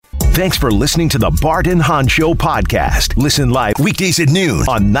Thanks for listening to the Bart and Hahn Show podcast. Listen live weekdays at noon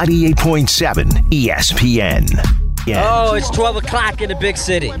on 98.7 ESPN. Oh, it's 12 o'clock in the big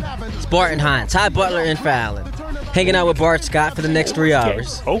city. It's Bart and Hahn, Ty Butler in for Allen. Hanging out with Bart Scott for the next 3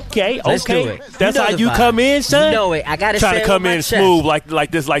 hours. Okay. Let's do it. That's how you come in, son? You know it. I got to trying to come in smooth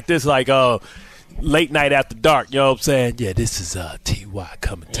like this, late night after dark, you know what I'm saying? Yeah, this is T.Y.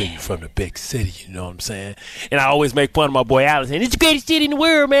 coming to you from the big city, you know what I'm saying? And I always make fun of my boy Alex, saying, it's the greatest city in the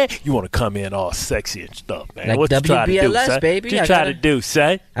world, man. You want to come in all sexy and stuff, man. Like what you trying to do, son? Baby. What you trying to do,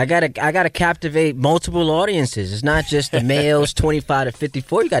 son? I gotta captivate multiple audiences. It's not just the males 25 to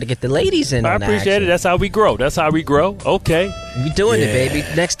 54. You got to get the ladies in on that. I appreciate it. That's how we grow. Okay. We doing it, baby.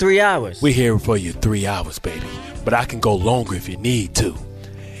 Next 3 hours. We here for you 3 hours, baby. But I can go longer if you need to.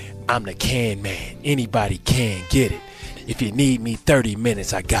 I'm the can man. Anybody can get it. If you need me 30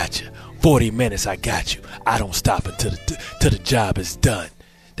 minutes, I got you. 40 minutes, I got you. I don't stop until the job is done.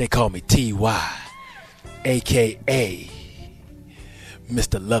 They call me T.Y., a.k.a.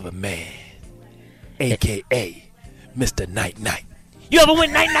 Mr. Lover Man, a.k.a. Mr. Night Night. You ever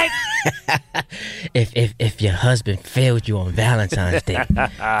went night-night? If your husband failed you on Valentine's Day,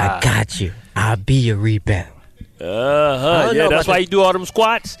 I got you. I'll be your rebound. Yeah, that's why you do all them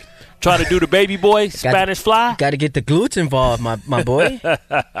squats. Try to do the baby boy, Spanish fly. Got to get the glutes involved, my boy.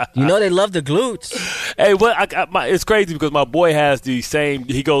 You know they love the glutes. Hey, it's crazy because my boy has the same.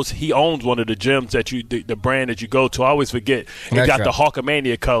 He owns one of the gyms that the brand that you go to. I always forget. He got the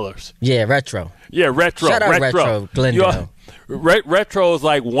Hawkamania colors. Yeah, retro. Yeah, retro. Shout out retro Glendale. Retro is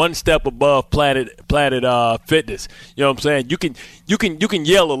like one step above Planet Fitness. You know what I'm saying? You can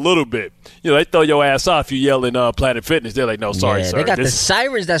yell a little bit. You know, they throw your ass off. You yell in Planet Fitness. They're like, no, sorry, sir. They got the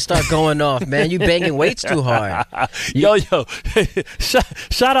sirens that start going off, man. You banging weights too hard. Yo,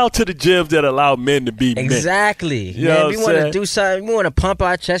 shout out to the gyms that allow men to be men. Exactly. You man, we want to do something. We want to pump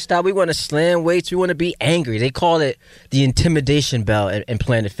our chest out. We want to slam weights. We want to be angry. They call it the intimidation belt in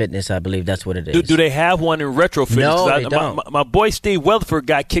Planet Fitness. I believe that's what it is. Do they have one in Retro Fitness? No, they don't. My boy Steve Weatherford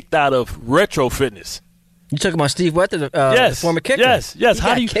got kicked out of Retro Fitness. You talking about Steve Weatherford, the former kicker? Yes.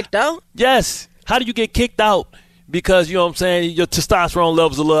 How do you kicked out? Yes. How do you get kicked out? Because, you know what I'm saying, your testosterone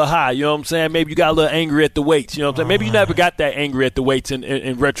level's a little high. You know what I'm saying? Maybe you got a little angry at the weights. You know what I'm saying? Maybe you never got that angry at the weights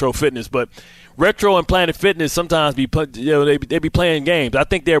in Retro Fitness. But Retro and Planet Fitness sometimes they be playing games. I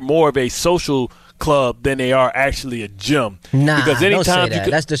think they're more of a social club than they are actually a gym. Nah, because anytime don't say that.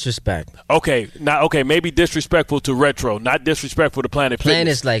 That's disrespect. Okay, maybe disrespectful to Retro, not disrespectful to Planet Fitness.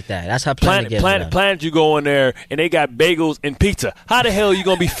 Planet's like that. That's how Planet gets it. Planet, you go in there and they got bagels and pizza. How the hell are you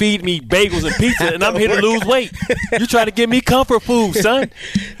gonna be feeding me bagels and pizza and I'm here to lose weight? You trying to give me comfort food, son?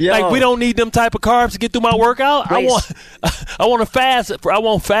 Yo. Like we don't need them type of carbs to get through my workout. I want to fast. I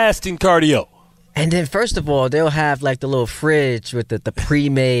want fasting cardio. And then, first of all, they'll have like the little fridge with the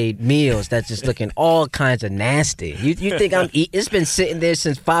pre-made meals that's just looking all kinds of nasty. You think I'm eating? It's been sitting there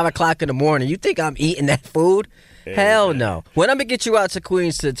since 5 o'clock in the morning. You think I'm eating that food? Hell no. When I'm going to get you out to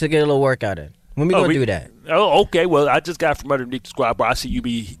Queens to get a little workout in? When we going to do that? Oh, okay. Well, I just got from underneath the squat bar. I see you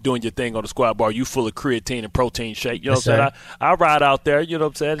be doing your thing on the squat bar. You full of creatine and protein shake. You know what I'm saying? I ride out there. You know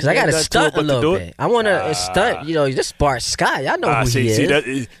what I'm saying? Because I got to stunt a little bit. I want to stunt. You know, this Bart Scott. Y'all know who he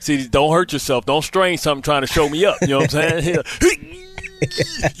is. See, don't hurt yourself. Don't strain something trying to show me up. You know what I'm saying?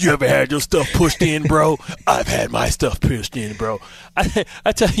 You ever had your stuff pushed in, bro? I've had my stuff pushed in, bro.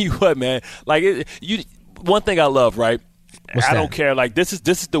 I tell you what, man. Like, one thing I love, right? I don't care. Like this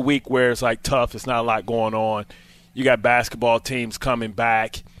is the week where it's like tough. It's not a lot going on. You got basketball teams coming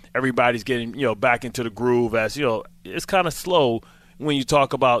back. Everybody's getting back into the groove. As it's kind of slow when you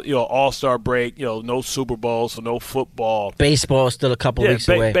talk about All-Star break. No Super Bowl, so no football. Baseball is still a couple weeks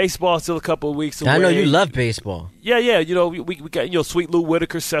away. Baseball is still a couple of weeks away. I know you love baseball. Yeah. We got Sweet Lou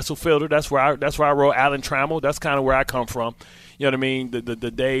Whitaker, Cecil Fielder. That's where I wrote Alan Trammell. That's kind of where I come from. You know what I mean? The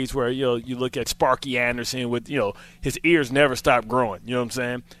days where you look at Sparky Anderson with his ears never stop growing. You know what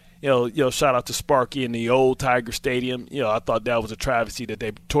I'm saying? Shout out to Sparky in the old Tiger Stadium. I thought that was a travesty that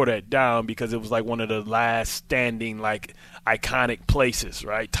they tore that down because it was like one of the last standing like iconic places,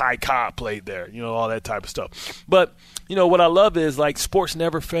 right? Ty Cobb played there. All that type of stuff. But what I love is like sports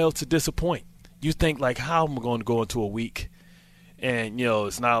never fail to disappoint. You think like, how am I going to go into a week and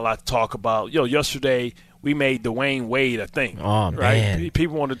it's not a lot to talk about? Yesterday we made Dwayne Wade a thing. Oh, right? man.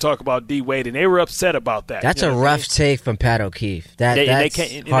 People wanted to talk about D. Wade, and they were upset about that. That's a rough take from Pat O'Keefe. That's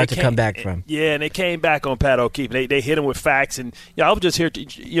hard to come back from. Yeah, and they came back on Pat O'Keefe. They hit him with facts, and I was just here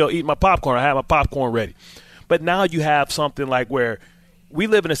to eat my popcorn. I had my popcorn ready. But now you have something like where we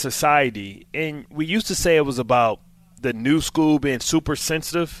live in a society, and we used to say it was about the new school being super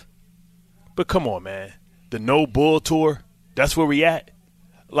sensitive. But come on, man. The No Bull Tour, that's where we at.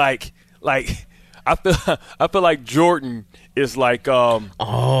 Like I feel like Jordan is like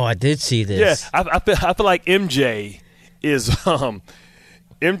I did see this. Yeah, I feel like MJ is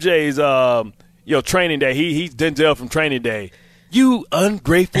MJ's training day. He's Denzel from Training Day. You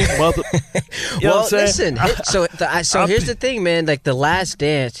ungrateful mother. You know what I'm saying? Listen. So here's the thing, man. Like The Last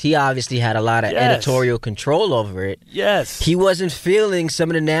Dance, he obviously had a lot of editorial control over it. Yes. He wasn't feeling some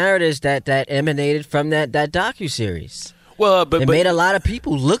of the narratives that emanated from that docuseries. Well, but it made a lot of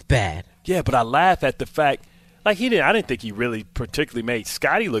people look bad. Yeah, but I laugh at the fact, like I didn't think he really particularly made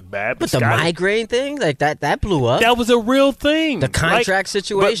Scotty look bad. But the migraine thing, like that blew up. That was a real thing. The contract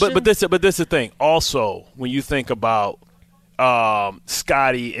situation. But this is the thing. Also, when you think about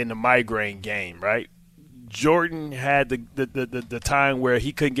Scotty in the migraine game, right? Jordan had the time where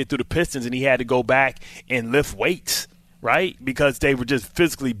he couldn't get through the Pistons and he had to go back and lift weights, right? Because they were just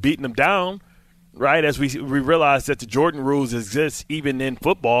physically beating him down. Right, as we realize that the Jordan rules exist even in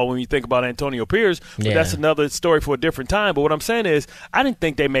football when you think about Antonio Pierce, but that's another story for a different time. But what I'm saying is, I didn't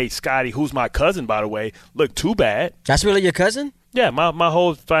think they made Scotty, who's my cousin, by the way, look too bad. That's really your cousin? Yeah, my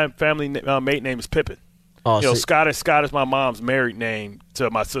whole family mate name is Pippen. Oh, Scott is my mom's married name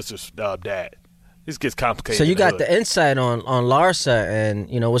to my sister's dad. This gets complicated. So you got the insight on Larsa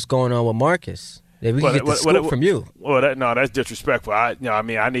and what's going on with Marcus. Yeah, we can get the scoop from you. Well, that's disrespectful. I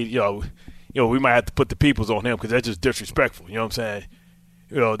need we might have to put the peoples on him because that's just disrespectful. You know what I'm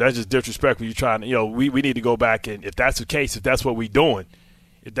saying? That's just disrespectful. You're trying to, we need to go back and if that's the case, if that's what we doing,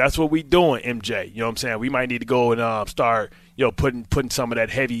 MJ, you know what I'm saying? We might need to go and start, putting some of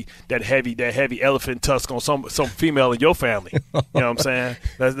that heavy elephant tusk on some female in your family. You know what I'm saying?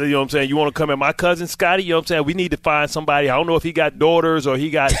 That's, you know what I'm saying? You want to come at my cousin Scotty? You know what I'm saying? We need to find somebody. I don't know if he got daughters or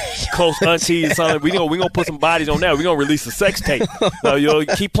he got close aunties or something. We gonna put some bodies on that. We gonna release a sex tape.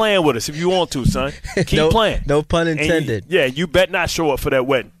 Keep playing with us if you want to, son. Keep playing. No pun intended. You bet not show up for that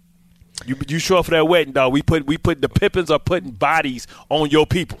wedding. You show up for that wedding, dog. We put the Pippins are putting bodies on your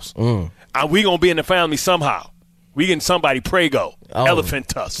peoples. We gonna be in the family somehow. We getting somebody prego, elephant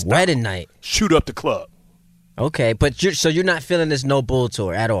tusk, wedding night, shoot up the club. Okay, but you're not feeling this no bull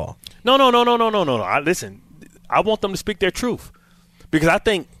tour at all. No. Listen, I want them to speak their truth because I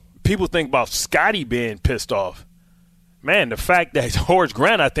think people think about Scotty being pissed off. Man, the fact that Horace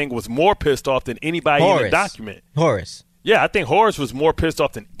Grant, I think, was more pissed off than anybody in the document. Horace. Yeah, I think Horace was more pissed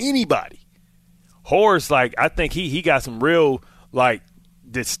off than anybody. Horace, I think he got some real,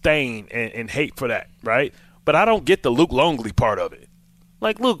 disdain and hate for that, right? But I don't get the Luke Longley part of it.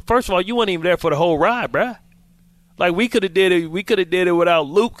 Luke, first of all, you weren't even there for the whole ride, bruh. We could have did it. We could have did it without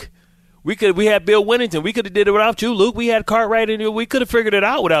Luke. We had Bill Winnington. We could have did it without you, Luke. We had Cartwright in here. We could have figured it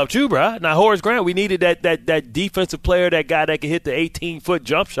out without you, bruh. Now, Horace Grant, we needed that defensive player, that guy that could hit the 18-foot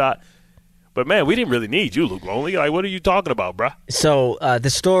jump shot. But, man, we didn't really need you, Luke Longley. What are you talking about, bruh? So the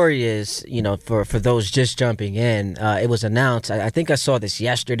story is, for those just jumping in, it was announced, I think I saw this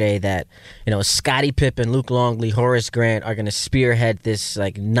yesterday, that, Scottie Pippen, Luke Longley, Horace Grant are going to spearhead this,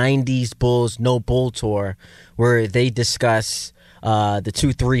 90s Bulls No Bull tour where they discuss the 2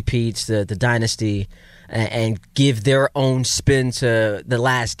 3-peats, the dynasty, and give their own spin to The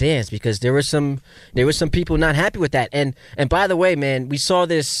Last Dance because there were some people not happy with that. And by the way, man, we saw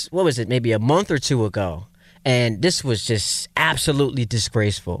this, what was it, maybe a month or two ago, and this was just absolutely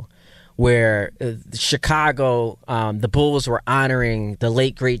disgraceful, where Chicago, the Bulls were honoring the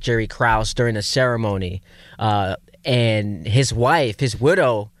late, great Jerry Krause during a ceremony, and his wife, his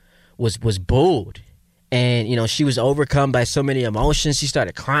widow, was booed. And, she was overcome by so many emotions. She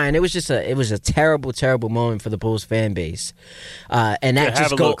started crying. It was a terrible, terrible moment for the Bulls fan base. And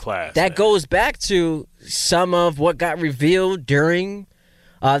that goes back to some of what got revealed during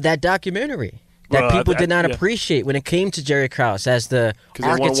that documentary that people did not appreciate when it came to Jerry Krause as the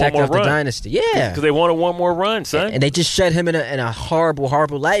architect of the dynasty. Yeah. Because they wanted one more run, son. And they just shut him in a horrible,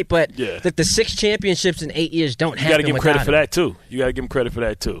 horrible light. But look, the 6 championships in 8 years don't happen. You got to give him credit for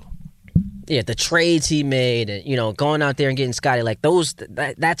that, too. Yeah, the trades he made, and going out there and getting Scotty,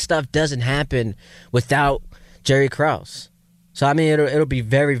 that stuff doesn't happen without Jerry Krause. So I mean, it'll be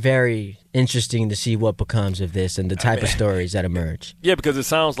very, very interesting to see what becomes of this and the type of stories that emerge. Yeah, because it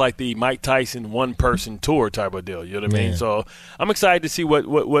sounds like the Mike Tyson one-person tour type of deal. You know what I mean? So I'm excited to see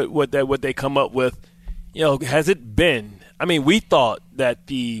what they come up with. Has it been? I mean, we thought that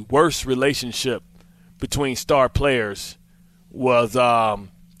the worst relationship between star players was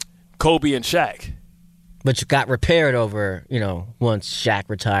Kobe and Shaq. But you got repaired over, once Shaq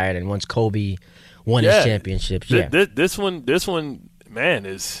retired and once Kobe won his championships. Yeah. This one, man,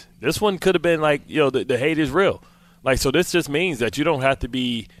 this one could have been the hate is real. So this just means that you don't have to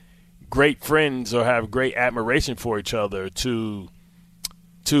be great friends or have great admiration for each other to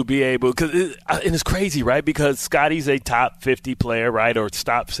to be able, and it's crazy, right? Because Scotty's a top 50 player, right, or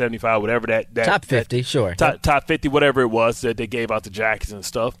top 75, whatever that top 50, sure, top 50, whatever it was that they gave out the jackets and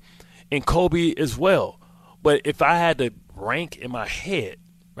stuff, and Kobe as well. But if I had to rank in my head,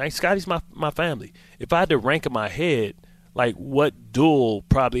 right, Scotty's my family. If I had to rank in my head, like what duel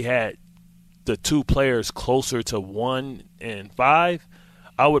probably had the two players closer to 1 and 5,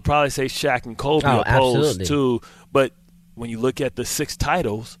 I would probably say Shaq and Kobe opposed to. But when you look at the 6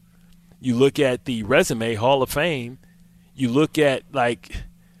 titles, you look at the resume, Hall of Fame, you look at, like,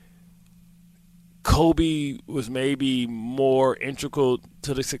 Kobe was maybe more integral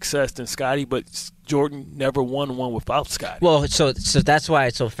to the success than Scotty, but Jordan never won one without Scotty. Well, so that's why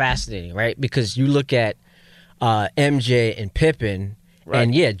it's so fascinating, right? Because you look at MJ and Pippen, right,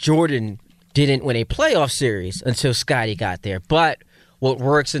 and, yeah, Jordan didn't win a playoff series until Scotty got there. But what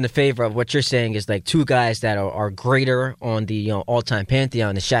works in the favor of what you're saying is like two guys that are greater on the all-time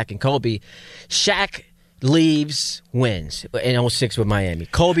pantheon is Shaq and Kobe. Shaq leaves, wins in 06 with Miami.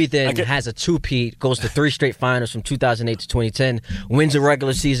 Kobe then has a two-peat, goes to 3 straight finals from 2008 to 2010, wins a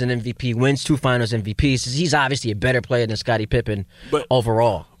regular season MVP, wins 2 finals MVPs. He's obviously a better player than Scottie Pippen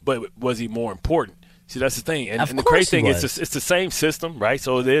overall. But was he more important? See, that's the thing. And the crazy thing is it's the same system, right?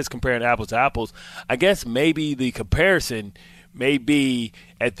 So it is comparing apples to apples. I guess maybe the comparison may be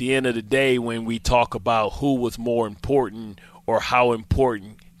at the end of the day when we talk about who was more important or how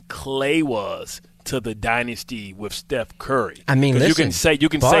important Clay was to the dynasty with Steph Curry. I mean, listen, you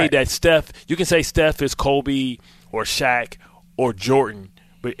can say that Steph is Kobe or Shaq or Jordan,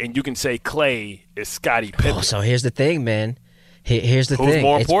 and you can say Clay is Scottie Pippen. Oh, so here's the thing, man. Here's the thing.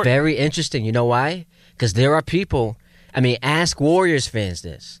 More it's important? Very interesting. You know why? Because there are people. I mean, ask Warriors fans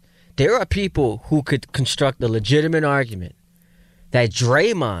this. There are people who could construct a legitimate argument that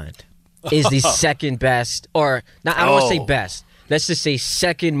Draymond is the second best, or not, I don't want to say best. Let's just say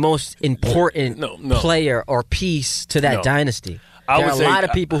second most important player or piece to that dynasty. There are a lot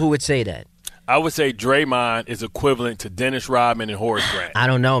of people who would say that. I would say Draymond is equivalent to Dennis Rodman and Horace Grant. I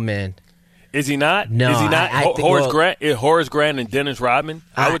don't know, man. Is he not? No, is he not? I think, Horace Grant and Dennis Rodman.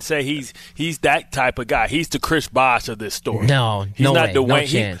 I would say he's that type of guy. He's the Chris Bosh of this story. No, he's no not way, the no Wayne.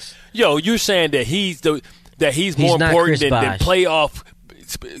 chance. You're saying that he's more important than playoff.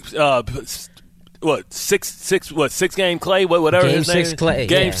 Six game Clay? Whatever Game his name 6 is? Clay.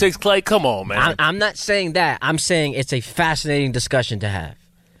 Game 6 Clay. Come on, man. I'm not saying that. I'm saying it's a fascinating discussion to have.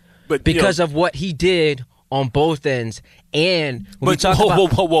 But because of what he did on both ends, and when we talk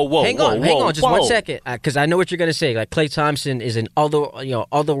about whoa, hang on, just 1 second, because I know what you're going to say. Like Klay Thompson is an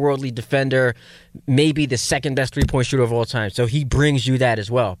otherworldly defender, maybe the second best 3-point shooter of all time. So he brings you that as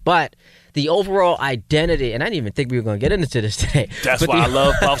well. But the overall identity, and I didn't even think we were going to get into this today. That's why I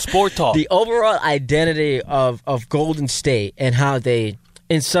love sport talk. The overall identity of Golden State and how they,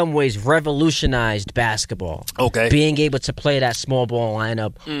 in some ways, revolutionized basketball. Okay. Being able to play that small ball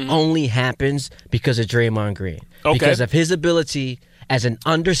lineup only happens because of Draymond Green. Okay. Because of his ability as an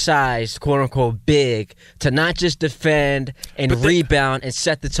undersized, quote-unquote, big, to not just defend and rebound and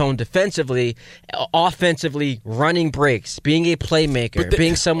set the tone defensively, offensively, running breaks, being a playmaker,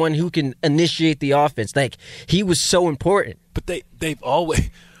 being someone who can initiate the offense. Like, he was so important. But they've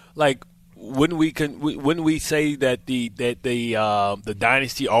always, like, wouldn't we say that the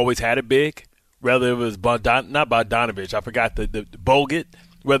dynasty always had a big, whether it was not Bogdanovich, I forgot the Bogut,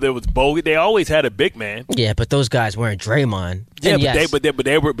 whether it was Bogut, they always had a big man. Yeah, but those guys weren't Draymond. Yeah, but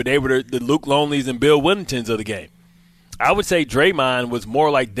they were the Luke Longley's and Bill Whittingtons of the game. I would say Draymond was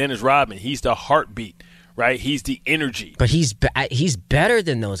more like Dennis Rodman. He's the heartbeat, right? He's the energy. But he's better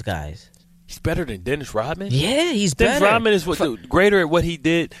than those guys. He's better than Dennis Rodman? Yeah, he's Dennis better. Rodman is greater at what he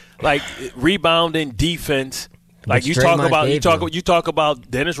did, like rebounding, defense. Like you talk about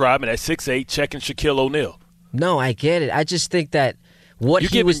Dennis Rodman at 6'8", checking Shaquille O'Neal. No, I get it. I just think that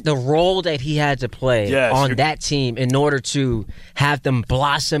the role that he had to play on that team in order to have them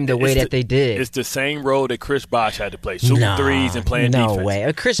blossom the way that they did. It's the same role that Chris Bosh had to play, shooting threes and playing defense. No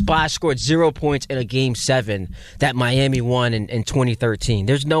way. Chris Bosh scored 0 points in a Game 7 that Miami won in 2013.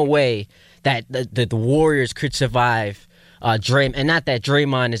 There's no way that the Warriors could survive Draymond. And not that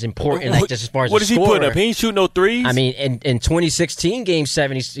Draymond is important, like just as far as what does he put up? He ain't shooting no threes? I mean, in 2016 Game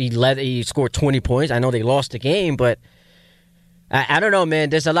 7, he scored 20 points. I know they lost the game, but I don't know, man.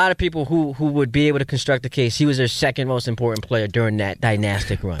 There's a lot of people who would be able to construct the case. He was their second most important player during that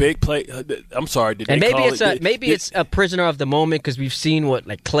dynastic run. Big play. I'm sorry. Did and they maybe it's a prisoner of the moment because we've seen what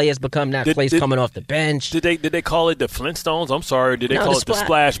like Clay has become now. Clay's coming off the bench. Did they call it the Flintstones? I'm sorry. Did they call it the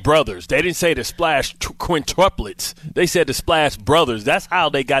Splash Brothers? They didn't say the Splash Quintuplets. They said the Splash Brothers. That's how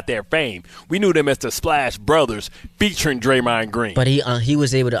they got their fame. We knew them as the Splash Brothers featuring Draymond Green. But he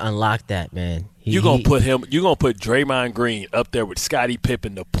was able to unlock that, man. You're gonna put Draymond Green up there with Scottie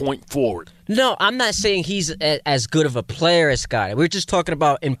Pippen, the point forward. No, I'm not saying he's as good of a player as Scottie. We're just talking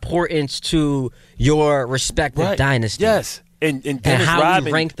about importance to your respective dynasty. Yes, and Dennis how Rodman,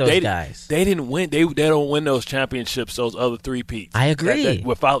 you rank those guys. They didn't win. They don't win those championships. Those other three-peats. I agree.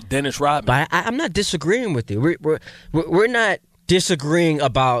 Without Dennis Rodman, but I'm not disagreeing with you. We're not disagreeing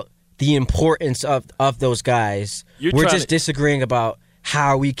about the importance of those guys. We're just disagreeing about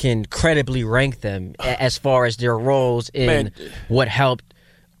how we can credibly rank them as far as their roles in what helped,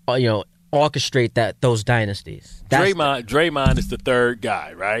 orchestrate those dynasties. Draymond is the third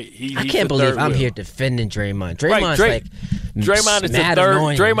guy, right? I can't believe I'm here defending Draymond.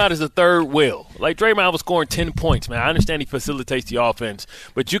 Draymond is the third wheel. Like Draymond was scoring 10 points, man. I understand he facilitates the offense,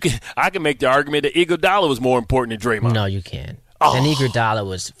 but I can make the argument that Iguodala was more important than Draymond. No, you can't. And Iguodala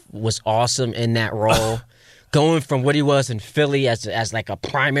was awesome in that role. Going from what he was in Philly as like a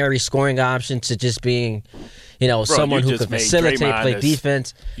primary scoring option to just being, someone who could facilitate, play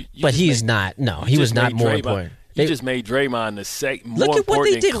defense. But he's not. No, he was not more important. You just made Draymond the second more important. Look at what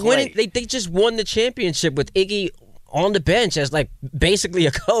they did winning. They just won the championship with Iggy on the bench as like basically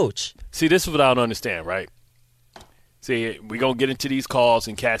a coach. See, this is what I don't understand, right? See, we're going to get into these calls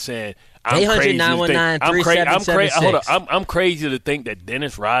and cats saying, I'm crazy to think that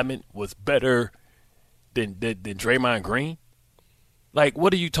Dennis Rodman was better than Draymond Green? Like,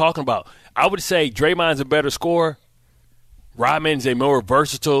 what are you talking about? I would say Draymond's a better scorer. Rodman's a more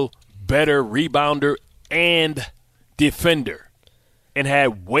versatile, better rebounder and defender, and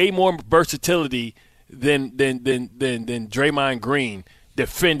had way more versatility than Draymond Green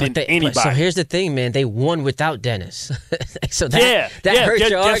defending anybody. So here's the thing, man. They won without Dennis. So that hurts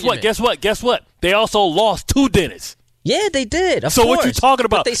your argument. Guess what? They also lost to Dennis. Yeah, they did. Of course. What you talking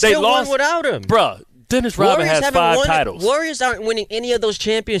about? But they still won without him. Bruh. Dennis Rodman has 5 titles. Warriors aren't winning any of those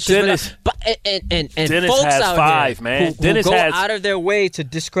championships. Dennis folks has out 5, there man. Who go out of their way to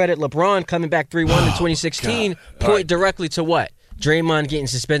discredit LeBron coming back 3-1 in 2016 point directly to what? Draymond getting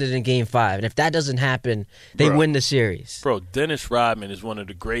suspended in Game 5. And if that doesn't happen, they win the series. Bro, Dennis Rodman is one of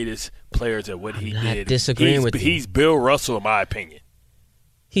the greatest players at what he did. I'm not disagreeing with you. He's Bill Russell, in my opinion.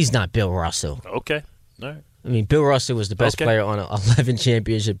 He's not Bill Russell. Okay. All right. I mean, Bill Russell was the best player on an 11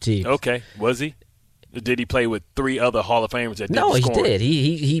 championship team. Okay. Was he? Did he play with 3 other Hall of Famers that didn't No, he score? did.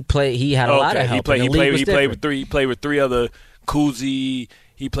 He played. He had a lot of help. He played with 3 other Kuzi.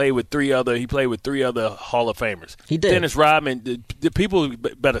 He played with 3 other Hall of Famers. He did. Dennis Rodman. The people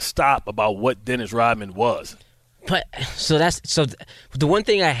better stop about what Dennis Rodman was. But the one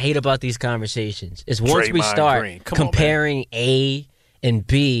thing I hate about these conversations is once we start comparing A and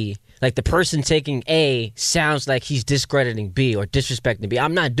B. Like, the person taking A sounds like he's discrediting B or disrespecting B.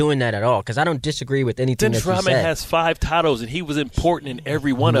 I'm not doing that at all because I don't disagree with anything Dennis that you said. Rodman has 5 titles, and he was important in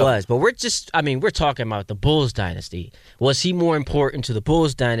every one of them. But we're talking about the Bulls dynasty. Was he more important to the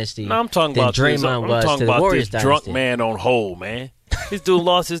Bulls dynasty than Draymond was to the Warriors dynasty? Drunk man on hold, man. This dude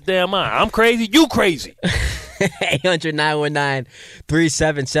lost his damn mind. I'm crazy. You crazy.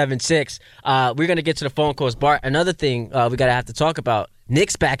 800-919-3776. We're going to get to the phone calls. Bart, another thing we got to have to talk about.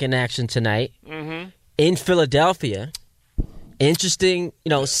 Knicks back in action tonight in Philadelphia. Interesting,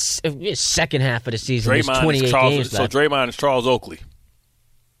 second half of the season. There's 28 games left. So Draymond is Charles Oakley.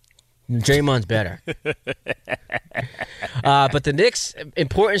 Draymond's better. But the Knicks,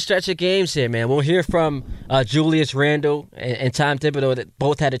 important stretch of games here, man. We'll hear from Julius Randle and Tom Thibodeau that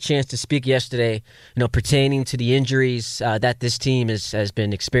both had a chance to speak yesterday, pertaining to the injuries that this team has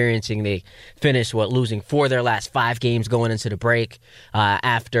been experiencing. They finished, losing 4 of their last 5 games going into the break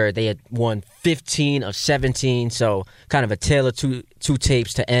after they had won 15 of 17. So kind of a tale of two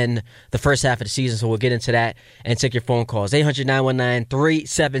tapes to end the first half of the season. So we'll get into that and take your phone calls.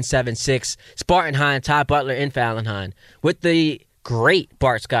 800-919-3776. Spartan Hine, Todd Butler, and Fallon Hine with the great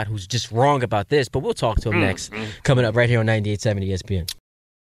Bart Scott, who's just wrong about this, but we'll talk to him next. Coming up right here on 98.7 ESPN.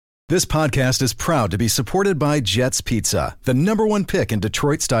 This podcast is proud to be supported by Jets Pizza, the #1 pick in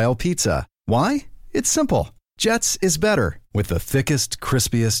Detroit-style pizza. Why? It's simple. Jets is better. With the thickest,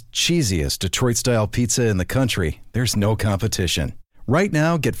 crispiest, cheesiest Detroit-style pizza in the country, there's no competition. Right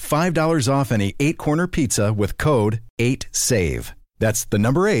now, get $5 off any 8-corner pizza with code 8SAVE. That's the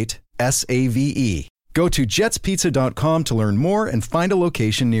number 8, SAVE. Go to jetspizza.com to learn more and find a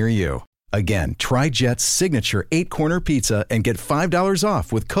location near you. Again, try Jet's signature 8-corner pizza and get $5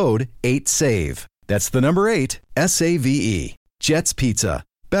 off with code 8SAVE. That's the number 8, S-A-V-E. Jet's Pizza.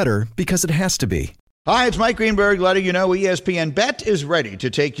 Better because it has to be. Hi, it's Mike Greenberg letting you know ESPN Bet is ready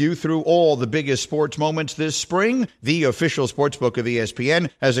to take you through all the biggest sports moments this spring. The official sportsbook of ESPN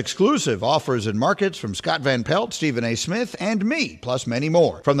has exclusive offers and markets from Scott Van Pelt, Stephen A. Smith, and me, plus many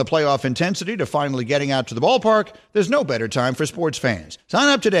more. From the playoff intensity to finally getting out to the ballpark, there's no better time for sports fans. Sign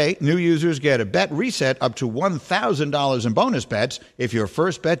up today. New users get a bet reset up to $1,000 in bonus bets if your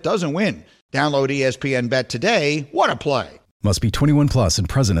first bet doesn't win. Download ESPN Bet today. What a play. Must be 21 plus and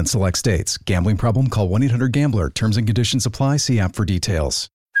present in select states. Gambling problem? Call 1-800-GAMBLER. Terms and conditions apply. See app for details.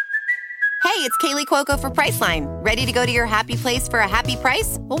 Hey, it's Kaylee Cuoco for Priceline. Ready to go to your happy place for a happy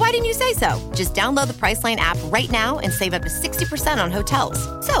price? Well, why didn't you say so? Just download the Priceline app right now and save up to 60% on hotels.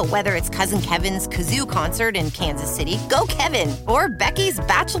 So whether it's Cousin Kevin's Kazoo Concert in Kansas City, go Kevin, or Becky's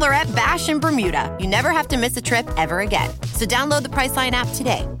Bachelorette Bash in Bermuda, you never have to miss a trip ever again. So download the Priceline app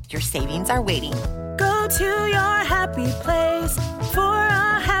today. Your savings are waiting. Go to your happy place for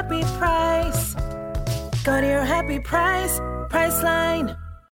a happy price. Go to your happy price, Priceline.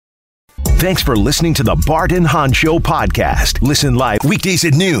 Thanks for listening to the Bart and Hahn Show podcast. Listen live weekdays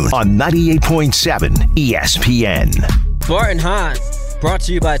at noon on 98.7 ESPN. Bart and Hahn, brought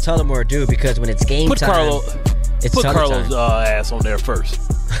to you by Tullamore Dew, because when it's game time, it's put Tullamore Carlos' ass on there first.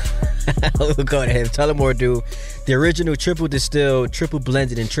 We'll go to him. Tullamore Dew, the original triple distilled, triple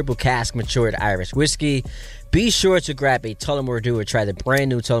blended, and triple cask matured Irish whiskey. Be sure to grab a Tullamore Dew or try the brand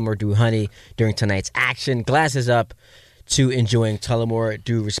new Tullamore Dew Honey during tonight's action. Glasses up to enjoying Tullamore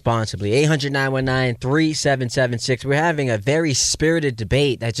Dew responsibly. 800-919-3776. We're having a very spirited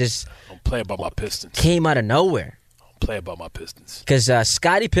debate that just Don't play about my Pistons. came out of nowhere. Don't play about my Pistons. Because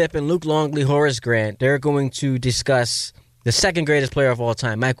Scottie Pippen, Luke Longley, Horace Grant, they're going to discuss the second greatest player of all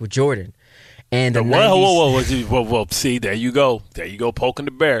time, Michael Jordan. And the 90s. Whoa. See, there you go. There you go, poking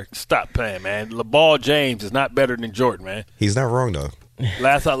the bear. Stop playing, man. LeBron James is not better than Jordan, man. He's not wrong, though.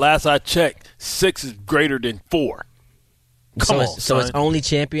 Last I checked, 6 is greater than 4. So it's only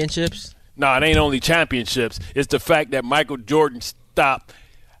championships? No, it ain't only championships. It's the fact that Michael Jordan stopped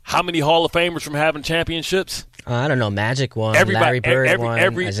how many Hall of Famers from having championships? I don't know. Magic won. Larry Bird won.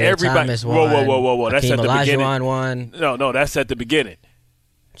 Isaiah Thomas won. Whoa. That's Hakeem at the beginning. Olajuwon won. No, that's at the beginning.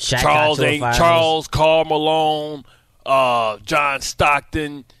 Shaq got to the finals. Karl Malone, John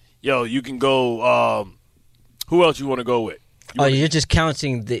Stockton. Yo, you can go. Who else you want to go with? You're just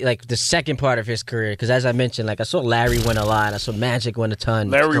counting the second part of his career, because as I mentioned, I saw Larry win a lot. I saw Magic win a ton.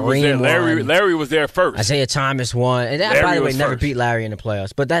 Larry was there. Larry was there first. Isaiah Thomas won, and that, by the way, never beat Larry in the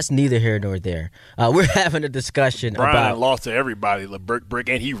playoffs. But that's neither here nor there. We're having a discussion Brian lost to everybody, Brick,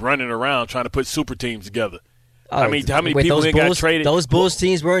 and he running around trying to put super teams together. How many people got traded? Those Bulls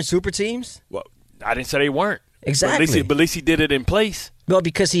teams weren't super teams? Well, I didn't say they weren't. Exactly. But at least he did it in place. Well,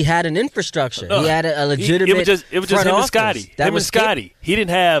 because he had an infrastructure. He had a legitimate It was just him and Scotty. He didn't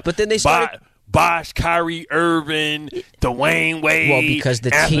have but then they started Bosh, Kyrie Irving, Dwayne Wade, well, because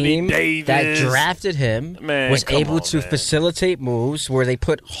the Anthony team Davis. that drafted him was able to facilitate moves where they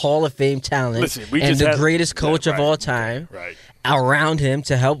put Hall of Fame talent and the greatest coach of all time around him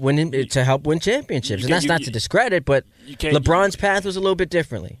to help win championships. And that's not to discredit, but LeBron's path was a little bit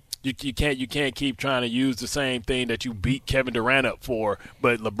differently. You can't keep trying to use the same thing that you beat Kevin Durant up for,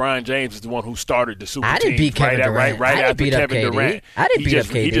 but LeBron James is the one who started the super team. I didn't beat Kevin Durant. Right I didn't after beat up Kevin KD. Durant. I didn't beat up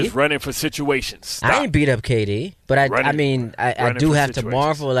KD. He just running for situations. Stop. I didn't beat up KD, but I do have to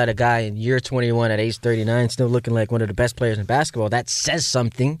marvel at a guy in year 21 at age 39 still looking like one of the best players in basketball. That says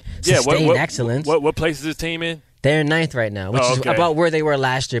something. Sustained excellence. What place is this team in? They're in 9th right now, which is about where they were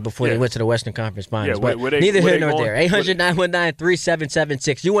last year before they went to the Western Conference Finals. Yeah, but neither here nor there.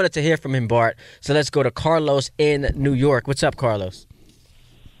 800-919-3776. You wanted to hear from him, Bart. So let's go to Carlos in New York. What's up, Carlos?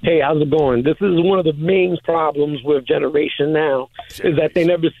 Hey, how's it going? This is one of the main problems with Generation Now is that they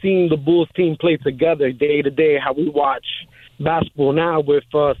never seen the Bulls team play together day to day, how we watch basketball now with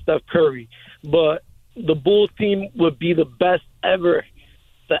Steph Curry. But the Bulls team would be the best ever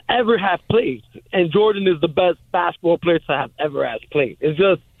to ever have played. And Jordan is the best basketball player to have ever has played. It's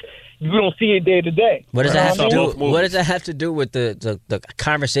just you don't see it day to day. What does that have to do? What does that have to do with the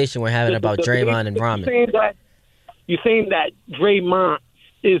conversation we're having about Draymond and Rodman? You're saying that Draymond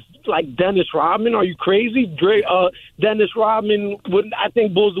is like Dennis Rodman. Are you crazy? Dennis Rodman I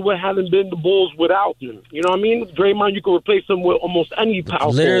think Bulls would haven't been the Bulls without him. You know what I mean? Draymond, you can replace him with almost any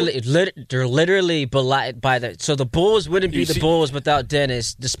power. They're literally by the. So the Bulls wouldn't be the Bulls without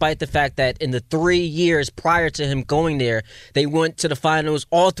Dennis, despite the fact that in the 3 years prior to him going there, they went to the finals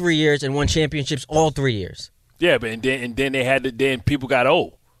all 3 years and won championships all 3 years. Yeah, but then they had to. Then people got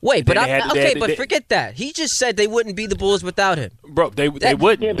old. Wait, but forget that. He just said they wouldn't be the Bulls without him. Bro, they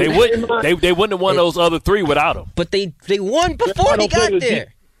wouldn't. They wouldn't have won those other three without him. But they won before he got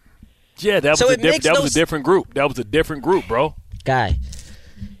there. Yeah, that was a different group. That was a different group, bro. Guy,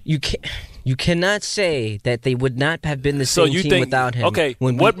 you cannot say that they would not have been the same team without him. Okay,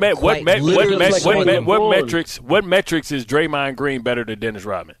 what metrics is Draymond Green better than Dennis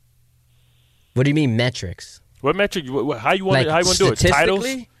Rodman? What do you mean metrics? What metric? How you want to do it? Titles?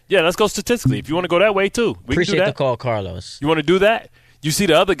 Yeah, let's go statistically. If you want to go that way too, we appreciate can do that. The call, Carlos. You want to do that? You see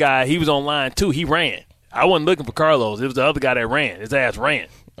the other guy? He was on line too. He ran. I wasn't looking for Carlos. It was the other guy that ran. His ass ran.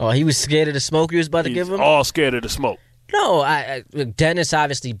 Oh, he was scared of the smoke you was about to give him? All scared of the smoke. No, Dennis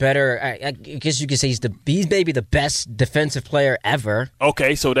obviously better. I guess you could say he's maybe the best defensive player ever.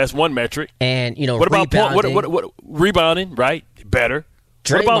 Okay, so that's one metric. And what about rebounding? What rebounding? Right, better.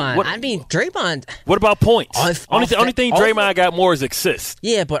 Draymond. What about points? Only thing Draymond got more is assists.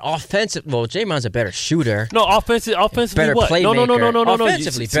 Yeah, but offensive. Well, Draymond's a better shooter. No, offensively, better what? Playmaker. No.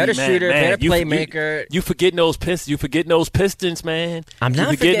 Offensively, better shooter, better playmaker. You forgetting those Pistons? You forgetting those Pistons, man? I'm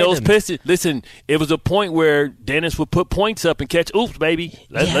not forgetting those Pistons. Listen, it was a point where Dennis would put points up and catch. Oops, baby.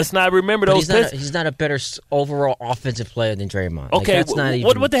 Let's not remember those Pistons. He's not a better overall offensive player than Draymond. Okay,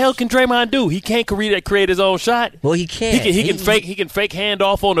 what the hell can Draymond do? He can't create his own shot. Well, he can. He can fake hand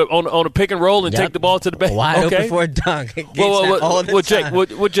off on a pick and roll and take the ball to the back. Wide open for a dunk. Jake. Oh,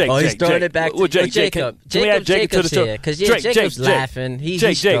 he's throwing it back to Jacob. Jacob's here because Jacob's laughing. He's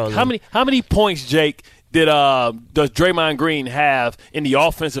how many points, Jake, does Draymond Green have in the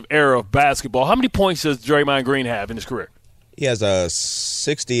offensive era of basketball? How many points does Draymond Green have in his career? He has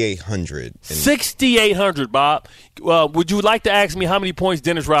 6,800. 6,800, Bob. Would you like to ask me how many points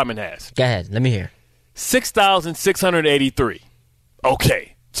Dennis Rodman has? Go ahead. Let me hear. 6,683.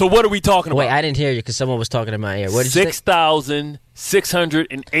 Okay. So what are we talking about? Wait, I didn't hear you because someone was talking in my ear. What did you say?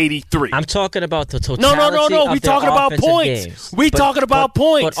 6,683. I'm talking about the totality No. We're talking about points. Games. We're talking about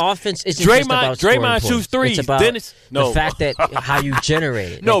points. But offense isn't just about Draymond shoots threes. It's about Dennis, the fact that how you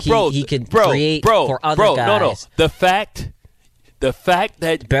generate it. No, like bro. He can create for other guys. No. The fact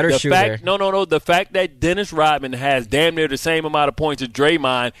that better shooter. The fact that Dennis Rodman has damn near the same amount of points as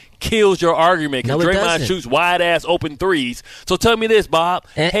Draymond kills your argument because Draymond shoots wide ass open threes. So tell me this, Bob.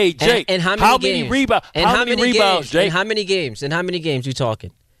 Hey, Jake. And how many rebounds? How many rebounds, Jake? And how many games? You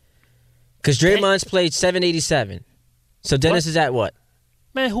talking? Because Draymond's played 787. So Dennis is at what?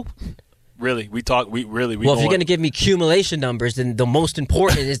 Man, who? Really? Well, if you're going to give me accumulation numbers, then the most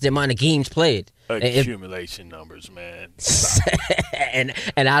important is the amount of games played. Accumulation numbers, man. and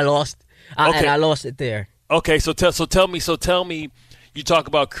I lost. And I lost it there. Okay, so tell me. You talk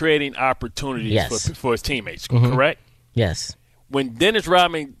about creating opportunities for his teammates, correct? Yes. When Dennis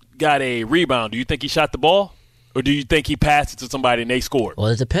Rodman got a rebound, do you think he shot the ball? Or do you think he passed it to somebody and they scored? Well,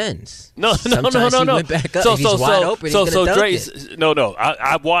 it depends. No. Sometimes he went back up. If he's wide open, he could have dunked it. No.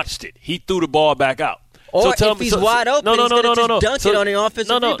 I watched it. He threw the ball back out. Or if he's wide open, he's going to just dunk it on the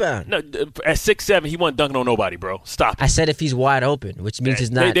offensive rebound. No, at 6'7", he wasn't dunking on nobody, bro. Stop it. I said if he's wide open, which means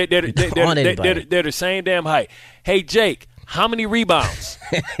he's not on anybody. They're the same damn height. Hey, Jake, how many rebounds?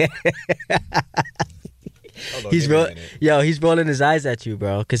 He's rolling his eyes at you,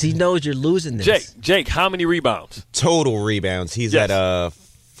 bro, because he knows you're losing this. Jake, how many rebounds? Total rebounds. He's at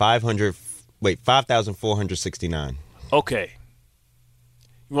 5,469. Okay.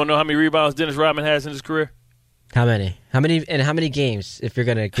 You want to know how many rebounds Dennis Rodman has in his career? How many? How many games? If you're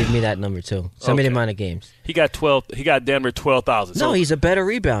gonna give me that number too, many amount of games. He got 12. He got damn near 12,000. No, he's a better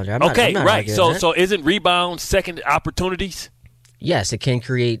rebounder. I'm not right. So isn't rebounds second opportunities? Yes, it can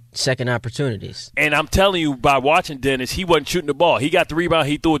create second opportunities. And I'm telling you, by watching Dennis, he wasn't shooting the ball. He got the rebound,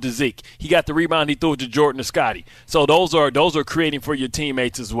 he threw it to Zeke. He got the rebound, he threw it to Jordan or Scotty. So those are creating for your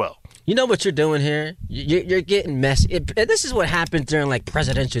teammates as well. You know what you're doing here? You're getting messy. This is what happens during like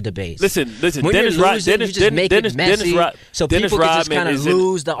presidential debates. Listen. When Dennis you're losing, you just make it messy, so people can just kind of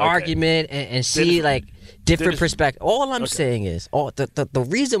lose the argument and see like different perspectives. All I'm saying is, the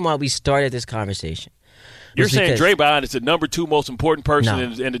reason why we started this conversation You're saying Draymond is the number 2 most important person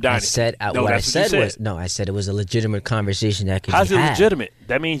in the dynasty. I said it was a legitimate conversation that could be had. How's it legitimate?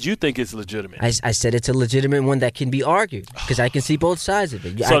 That means you think it's legitimate. I said it's a legitimate one that can be argued because I can see both sides of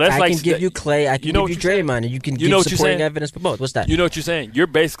it. So I can give you Clay, I can give you Draymond, and you can give supporting evidence for both. What's that? You know what you're saying? You're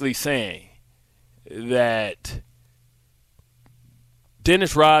basically saying that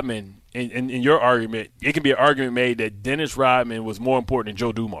Dennis Rodman, in your argument, it can be an argument made that Dennis Rodman was more important than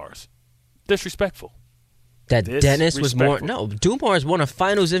Joe Dumars. Disrespectful. That Dennis was more. No, Dumars won a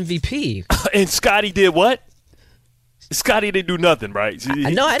Finals MVP. And Scotty did what? Scotty didn't do nothing, right?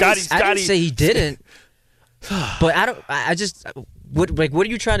 I didn't say he didn't. But I don't. I just. What are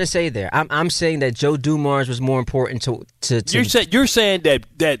you trying to say there? I'm saying that Joe Dumars was more important to You're saying that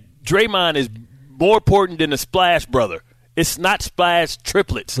Draymond is more important than the Splash brother. It's not Splash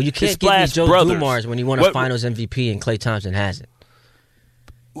triplets. Well, you can't give me Joe Dumars when he won a Finals MVP and Klay Thompson hasn't.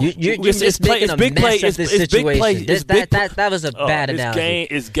 You're just making a mess of this situation. That was a bad analogy.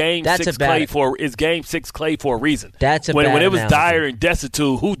 It's game 6 Klay for a reason. That's a bad analogy. When it was dire and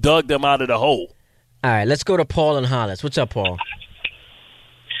destitute, who dug them out of the hole? All right, let's go to Paul and Hollis. What's up, Paul?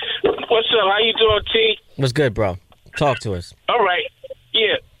 What's up? How you doing, T? What's good, bro? Talk to us. All right.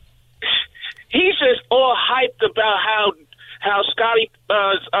 Yeah. He's just all hyped about how Scotty,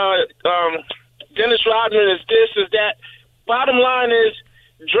 Dennis Rodman is this, is that. Bottom line is,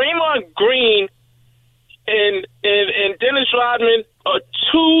 Draymond Green and Dennis Rodman are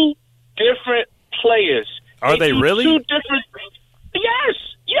 2 different players. Are they really? 2 different. Yes,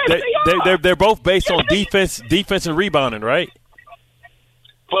 they are. They're both based on defense and rebounding, right?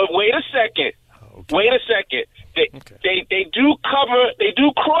 But wait a second. Okay. Wait a second. They do cover. They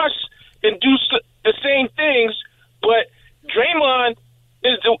do cross and do the same things. But Draymond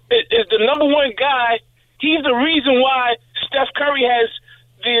is the number 1 guy. He's the reason why Steph Curry has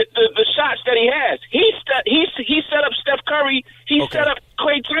the shots that he has. He set up Steph Curry. He set up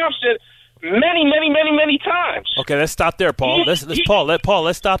Klay Thompson many times. Okay, let's stop there, Paul. Let's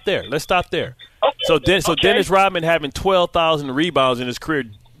stop there. Okay, so Dennis Rodman having 12,000 rebounds in his career,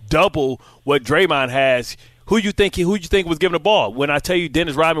 double what Draymond has. Who you think was giving the ball? When I tell you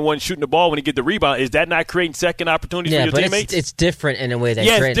Dennis Rodman wasn't shooting the ball when he get the rebound, is that not creating second opportunities for your teammates? It's different in a way that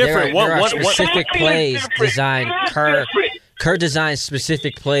it's different. There are specific plays designed. Kerr designed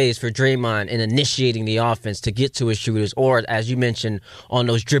specific plays for Draymond in initiating the offense to get to his shooters, or as you mentioned on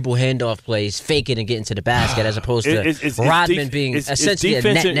those dribble handoff plays, fake it and get into the basket, as opposed to Rodman being essentially a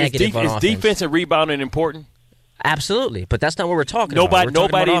net negative on offense. Is defense and rebounding important? Absolutely, but that's not what we're talking about.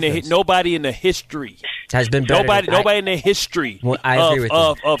 Nobody in the history has been better. Nobody in the history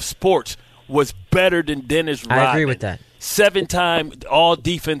of sports was better than Dennis Rodman. I agree with that. 7-time All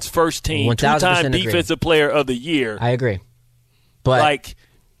Defense First Team, 2-time Defensive Player of the Year. I agree, but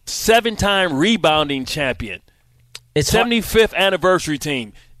 7-time rebounding champion, 75th anniversary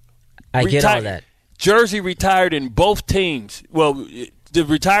team. I get all that. Jersey retired in both teams. Well,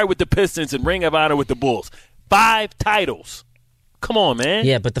 retired with the Pistons and Ring of Honor with the Bulls. 5 titles. Come on, man.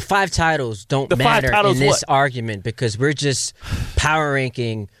 Yeah, but the 5 titles don't matter in this argument because we're just power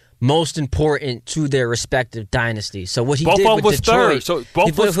ranking most important to their respective dynasties. So what he did with Detroit,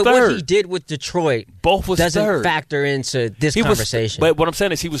 what he did with Detroit, doesn't factor into this conversation. But what I'm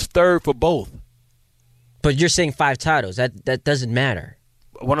saying is he was third for both. But you're saying 5 titles. That doesn't matter.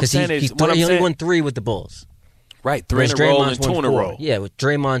 What I'm saying is he only won 3 with the Bulls. Right, 3 in a row and 2 in a row. Yeah, with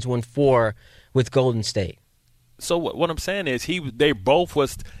Draymond's won 4 with Golden State. So what I'm saying is they both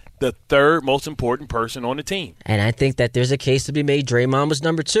was the 3rd most important person on the team. And I think that there's a case to be made. Draymond was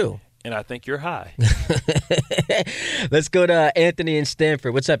number 2. And I think you're high. Let's go to Anthony in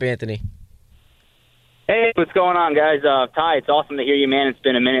Stanford. What's up, Anthony? Hey, what's going on, guys? Ty, it's awesome to hear you, man. It's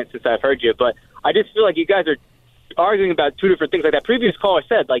been a minute since I've heard you. But I just feel like you guys are arguing about 2 different things. Like that previous caller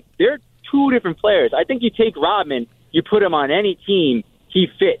said, they're 2 different players. I think you take Rodman, you put him on any team, he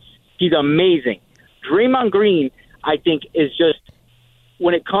fits. He's amazing. Draymond Green, I think, is just,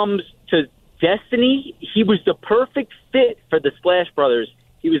 when it comes to destiny, he was the perfect fit for the Splash Brothers.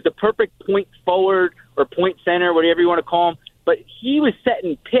 He was the perfect point forward or point center, whatever you want to call him. But he was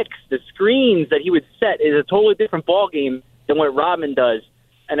setting picks. The screens that he would set is a totally different ballgame than what Rodman does.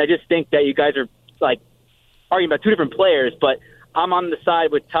 And I just think that you guys are, arguing about 2 different players. But I'm on the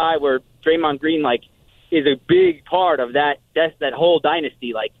side with Ty where Draymond Green, is a big part of that whole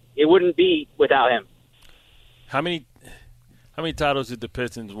dynasty. It wouldn't be without him. How many titles did the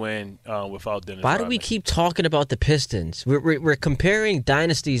Pistons win without Dennis Why Rodman? do we keep talking about the Pistons? We're comparing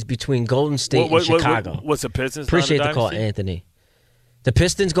dynasties between Golden State and Chicago. What's the Pistons? Appreciate the call, Anthony. The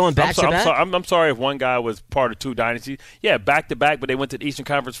Pistons going back to back? I'm sorry if one guy was part of two dynasties. Yeah, back to back, but they went to the Eastern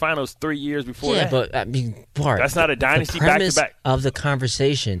Conference Finals 3 years before that. Yeah, but I mean, Bart, that's not a dynasty back to back. The premise of the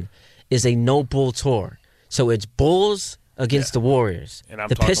conversation is a no-bull tour. So it's Bulls against the Warriors. And I'm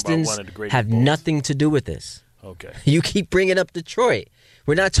the talking Pistons about one of the greatest have Bulls. nothing to do with this. Okay. You keep bringing up Detroit.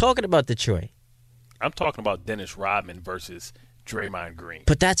 We're not talking about Detroit. I'm talking about Dennis Rodman versus Draymond Green.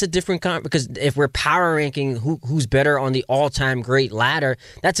 But that's a different because if we're power ranking who's better on the all-time great ladder,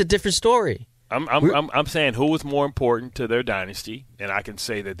 that's a different story. I'm saying who was more important to their dynasty, and I can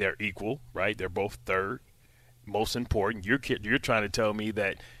say that they're equal, right? They're both third most important. You're trying to tell me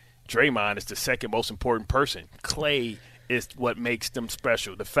that Draymond is the second most important person. Clay is what makes them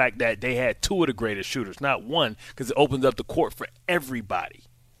special. The fact that they had two of the greatest shooters, not one, because it opens up the court for everybody.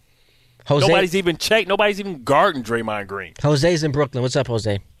 Jose, nobody's even checked. Nobody's even guarding Draymond Green. Jose's in Brooklyn. What's up,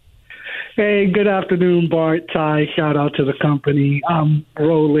 Jose? Hey, good afternoon, Bart, Ty. Shout out to the company. I'm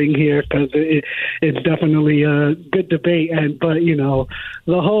rolling here because it's definitely a good debate. But the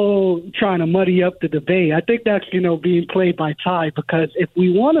whole trying to muddy up the debate, I think that's, being played by Ty, because if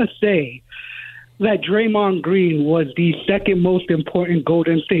we want to say that Draymond Green was the second most important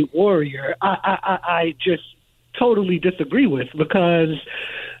Golden State Warrior, I just totally disagree with, because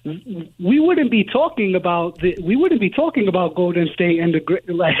we wouldn't be talking about Golden State and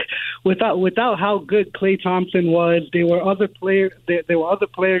without how good Klay Thompson was. There were other players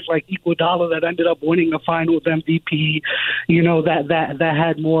like Iguodala that ended up winning the Finals MVP. That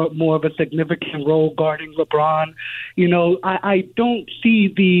had more of a significant role guarding LeBron. I don't see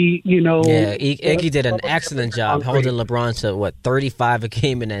the Iggy did an excellent job holding LeBron to 35 a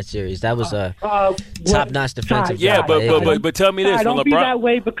game in that series. That was a top-notch defensive job. Yeah, but tell me this: I don't be that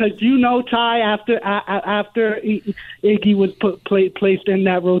way, because Ty, after Iggy was placed in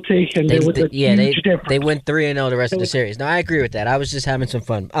that rotation, there was a huge difference. They went 3-0 the rest of the series. No, I agree with that. I was just having some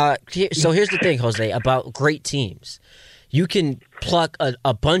fun. So here's the thing, Jose, about great teams. You can pluck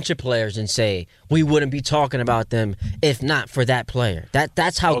a bunch of players and say we wouldn't be talking about them if not for that player.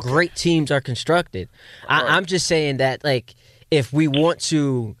 That's how great teams are constructed. I'm just saying that, if we want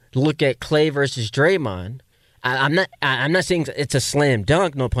to look at Clay versus Draymond, I'm not saying it's a slam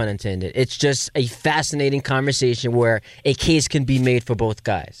dunk, no pun intended. It's just a fascinating conversation where a case can be made for both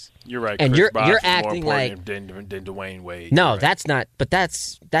guys. You're right, and Chris you're Bosh acting more like important than Dwayne Wade. No, right. that's not. But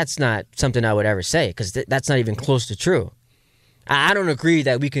that's not something I would ever say, because that's not even close to true. I don't agree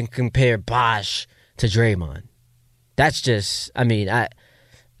that we can compare Bosh to Draymond. That's just. I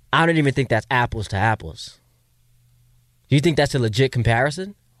don't even think that's apples to apples. Do you think that's a legit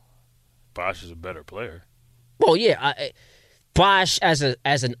comparison? Bosh is a better player. Well, yeah, Bosh as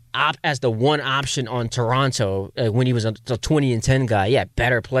the one option on Toronto when he was a 20-10 guy, yeah,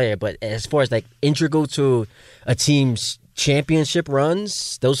 better player. But as far as integral to a team's championship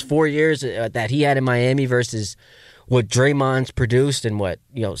runs, those 4 years that he had in Miami versus what Draymond's produced in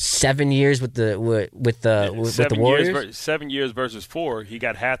 7 years with the Warriors. 7 years versus 4, he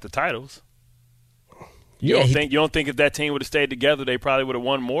got half the titles. You don't think if that team would have stayed together, they probably would have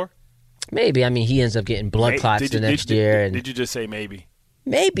won more? Maybe. He ends up getting blood clots the next year. Did you just say maybe?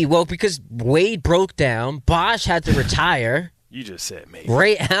 Maybe. Well, because Wade broke down. Bosh had to retire. You just said maybe.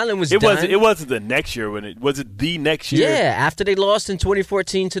 Ray Allen was done. It wasn't the next year. Was it the next year? Yeah, after they lost in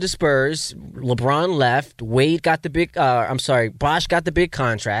 2014 to the Spurs, LeBron left. Wade got the big Bosh got the big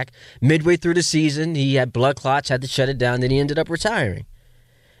contract. Midway through the season, he had blood clots, had to shut it down, then he ended up retiring.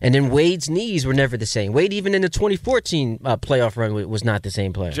 And then Wade's knees were never the same. Wade, even in the 2014 playoff run, was not the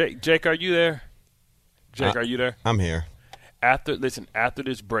same player. Jake, are you there? Are you there? I'm here. After this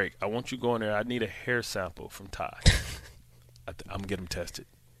break, I want you to go in there. I need a hair sample from Ty. I'm going to get him tested.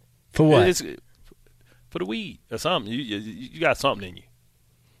 For what? For the weed or something. You got something in you.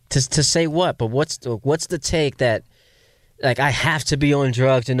 To say what? But what's the take that, I have to be on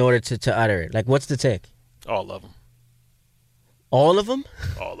drugs in order to utter it? What's the take? All of them. All of them?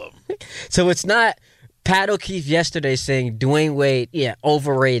 All of them. So it's not Pat O'Keefe yesterday saying Dwayne Wade,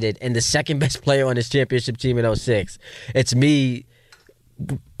 overrated, and the second best player on his championship team in 2006. It's me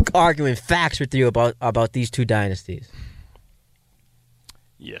arguing facts with you about these two dynasties.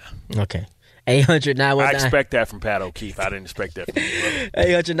 Yeah. Okay. 800-919. I expect that from Pat O'Keefe. I didn't expect that from you.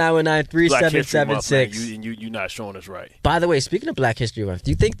 800-919-3776. You're not showing us right. By the way, speaking of Black History Month,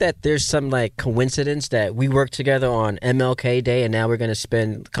 do you think that there's some coincidence that we worked together on MLK Day and now we're going to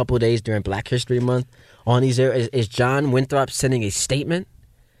spend a couple of days during Black History Month on these areas? Is John Winthrop sending a statement?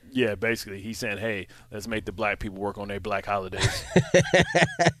 Yeah, basically, he's saying, hey, let's make the black people work on their black holidays.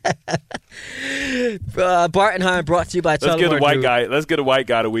 Bart and Hahn brought to you by Let's get a white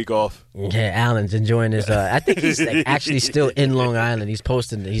guy the week off. Yeah, Alan's enjoying his. I think he's actually still in Long Island. He's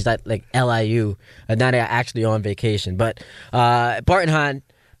posting. He's at LIU, not actually on vacation. But Bart and Hahn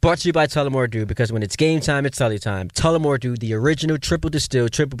brought to you by Tullamore Dew, because when it's game time, it's Tully time. Tullamore Dew, the original triple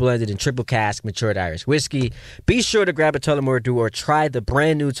distilled, triple blended, and triple cask matured Irish whiskey. Be sure to grab a Tullamore Dew or try the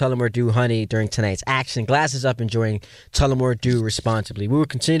brand new Tullamore Dew Honey during tonight's action. Glasses up, enjoying Tullamore Dew responsibly. We will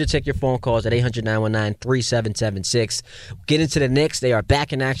continue to take your phone calls at 800-919-3776. Get into the Knicks. They are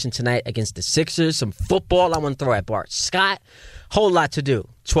back in action tonight against the Sixers. Some football I want to throw at Bart Scott. Whole lot to do.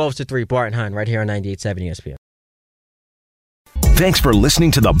 12-3, Bart and Hahn right here on 98.7 ESPN. Thanks for listening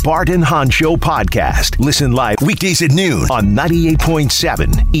to the Bart and Hahn Show podcast. Listen live weekdays at noon on 98.7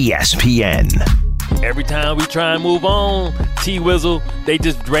 ESPN. Every time we try and move on, T-Wizzle, they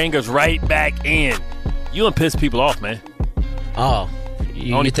just drag us right back in. You done piss people off, man. Oh,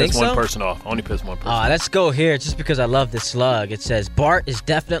 Only think piss so? one person off. Only piss one person. Let's go here just because I love this slug. It says, Bart is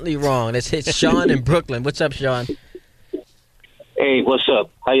definitely wrong. Let's hit Sean in Brooklyn. What's up, Sean? Hey, what's up?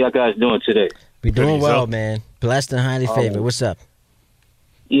 How y'all guys doing today? We doing well, man. Blessed and highly favored. What's up?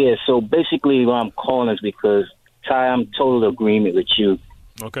 Yeah, so basically what I'm calling is because, Ty, I'm total agreement with you.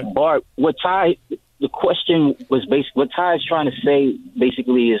 Okay. Bart, the question was what Ty is trying to say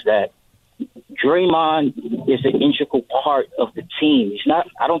basically is that Draymond is an integral part of the team. He's not.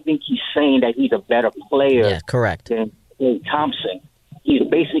 I don't think he's saying that he's a better player than Klay Thompson. He's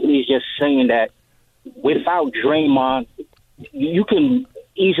basically just saying that without Draymond, you can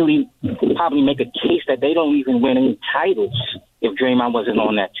easily probably make a case that they don't even win any titles if Draymond wasn't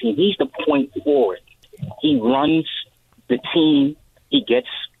on that team. He's the point forward. He runs the team. He gets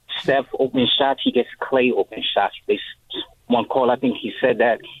Steph open shots. He gets Klay open shots. One call, I think he said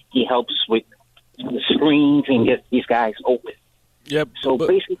that he helps with the screens and gets these guys open. Yep. So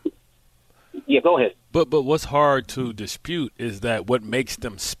basically, yeah, go ahead. But what's hard to dispute is that what makes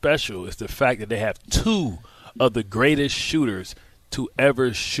them special is the fact that they have two of the greatest shooters to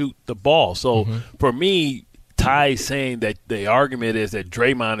ever shoot the ball. So for me, Ty saying that the argument is that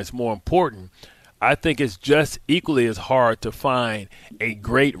Draymond is more important, I think it's just equally as hard to find a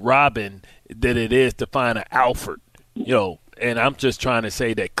great Robin than it is to find an Alfred. And I'm just trying to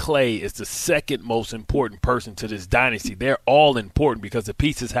say that Klay is the second most important person to this dynasty. They're all important because the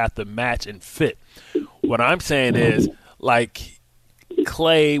pieces have to match and fit. What I'm saying is, like,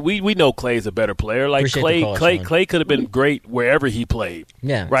 Klay, we know Klay's a better player. Like Klay could have been great wherever he played.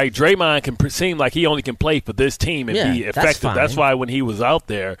 Yeah. Right. Draymond can seem like he only can play for this team and be effective. That's why when he was out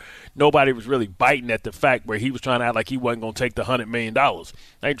there, nobody was really biting at the fact where he was trying to act like he wasn't going to take the $100 million.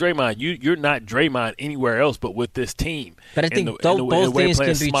 Like, Draymond, you're not Draymond anywhere else but with this team. But I think both things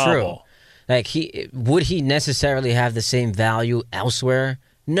can be true. Ball. Like, would he necessarily have the same value elsewhere?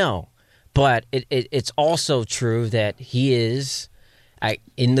 No. But it's also true that he is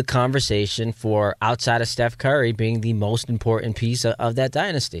in the conversation for, outside of Steph Curry, being the most important piece of that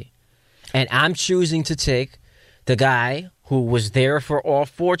dynasty. And I'm choosing to take the guy who was there for all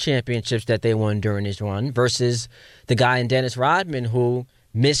 4 championships that they won during his run versus the guy in Dennis Rodman who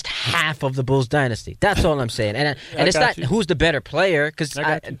missed half of the Bulls dynasty. That's all I'm saying. And it's not who's the better player, because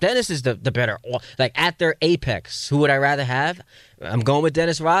Dennis is the better. Like, at their apex, who would I rather have? I'm going with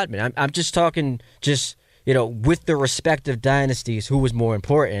Dennis Rodman. I'm just talking with the respective dynasties, who was more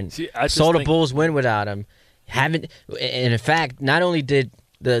important. The Bulls win without him. And in fact, not only did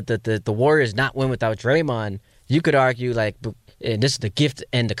the Warriors not win without Draymond, you could argue, and this is the gift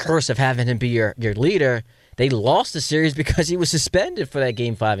and the curse of having him be your leader, they lost the series because he was suspended for that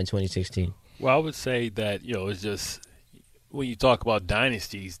Game 5 in 2016. Well, I would say that, it's just, when you talk about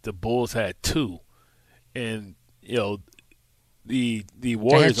dynasties, the Bulls had 2. And, the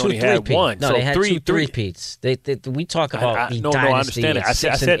Warriors only had 1. No, so they had 2 three-peats. We talk about the dynasty. I understand it.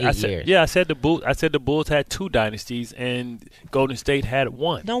 6 and 8 years. Yeah, I said the Bulls had 2 dynasties and Golden State had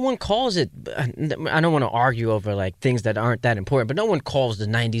 1. No one calls it. I don't want to argue over things that aren't that important, but no one calls the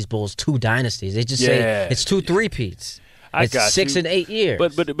 '90s Bulls 2 dynasties. They just say it's 2 three-peats. It's 6 and 8 years.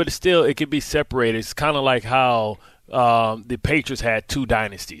 But still, it can be separated. It's kind of like how the Patriots had 2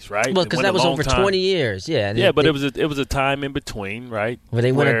 dynasties, right? Well, because that was over 20 years, yeah. But it was a time in between, right? Where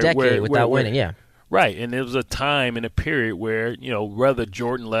they went a decade without winning, yeah. Right, and there was a time in a period where, whether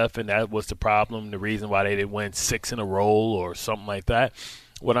Jordan left and that was the problem, the reason why they didn't win 6 in a row or something like that.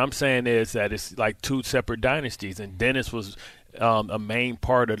 What I'm saying is that it's like 2 separate dynasties, and Dennis was a main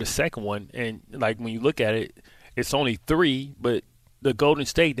part of the second one. And, when you look at it, it's only 3, but the Golden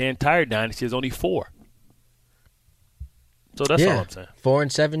State, the entire dynasty, is only 4. So that's all I'm saying. 4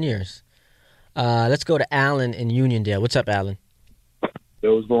 and 7 years. Let's go to Alan in Uniondale. What's up, Alan?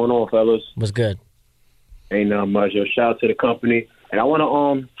 Yo, what's going on, fellas? What's good? Ain't nothing much. Yo, shout out to the company. And I want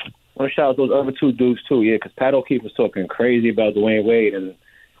to shout out those other two dudes, too, because Pat O'Keefe was talking crazy about Dwayne Wade, and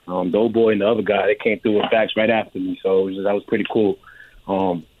Doughboy and the other guy, they came through with facts right after me, so that was pretty cool.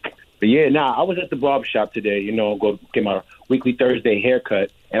 But yeah, I was at the barbershop today, go get my weekly Thursday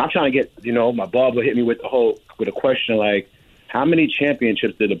haircut, and I'm trying to get, my barber hit me with a question like, how many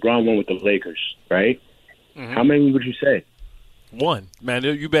championships did LeBron win with the Lakers, right? Mm-hmm. How many would you say? 1. Man,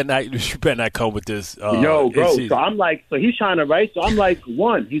 you better not come with this. Yo, bro, so I'm like, so he's trying to, right? So I'm like,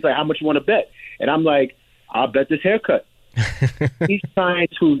 1. He's like, how much you want to bet? And I'm like, I'll bet this haircut. He is trying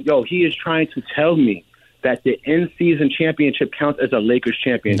to tell me that the in-season championship counts as a Lakers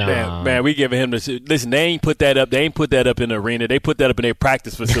championship. Man, we giving him this. Listen, they ain't put that up. They ain't put that up in the arena. They put that up in their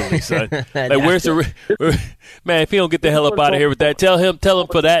practice facility, son. Where's man? If he don't get the hell up out of here with that, tell him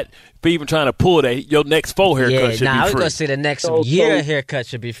for that. For even trying to pull that, your next 4 haircut should be free. I was gonna say the next year haircut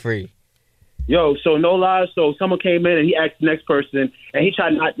should be free. Yo, so no lies. So someone came in and he asked the next person, and he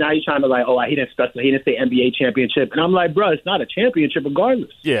tried now he's trying to like, he didn't specify, he didn't say NBA championship, and I'm like, bro, it's not a championship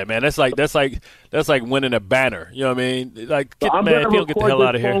regardless. Yeah, man, that's like winning a banner. You know what I mean? Like, if you don't get the hell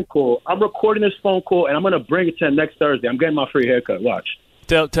out of here. I'm recording this phone call, and I'm gonna bring it to him next Thursday. I'm getting my free haircut. Watch.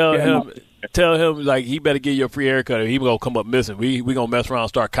 Tell him like he better get your free haircut or he gonna come up missing. We gonna mess around and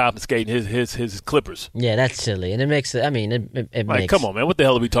start confiscating his clippers. Yeah, that's silly, and it makes it. I mean, it like, makes. Come on, man, what the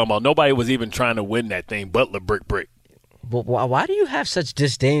hell are we talking about? Nobody was even trying to win that thing, but LeBrick. But why do you have such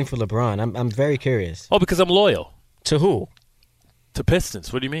disdain for LeBron? I'm very curious. Oh, because I'm loyal. To who? To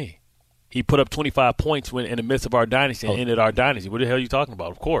Pistons. What do you mean? He put up 25 points in the midst of our dynasty and ended our dynasty. What the hell are you talking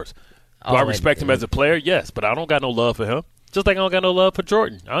about? Of course. Do I respect him as a player? Yes, but I don't got no love for him. Just like I don't got no love for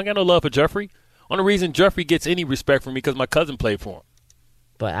Jordan. I don't got no love for Jeffrey. Only reason Jeffrey gets any respect from me because my cousin played for him.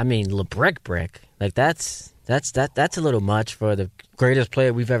 But I mean, LeBrick, like that's a little much for the greatest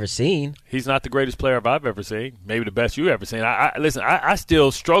player we've ever seen. He's not the greatest player I've ever seen. Maybe the best you ever seen. I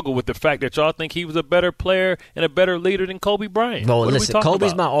still struggle with the fact that y'all think he was a better player and a better leader than Kobe Bryant. Well, listen,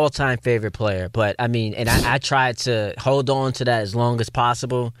 Kobe's my all-time favorite player, but I mean, and I tried to hold on to that as long as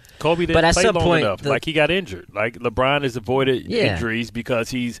possible. Kobe didn't play long enough. Like, he got injured. Like, LeBron has avoided injuries because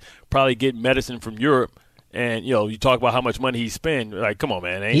he's probably getting medicine from Europe. And, you talk about how much money he spent. Like, come on,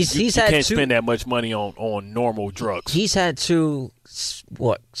 man. You can't spend that much money on normal drugs. He's had 2,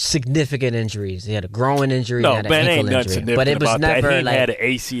 significant injuries. He had a growing injury and an ankle injury. But it was never that. He ain't had an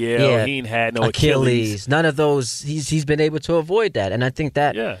ACL. He ain't had no Achilles. None of those. He's been able to avoid that. And I think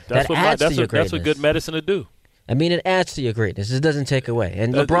that adds to your greatness. That's what good medicine to do. I mean, it adds to your greatness. It doesn't take away.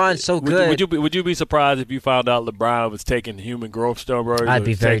 And LeBron's so good. Would you be surprised if you found out LeBron was taking human growth steroids? I'd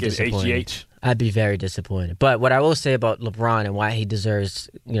be very disappointed. HGH? I'd be very disappointed. But what I will say about LeBron and why he deserves,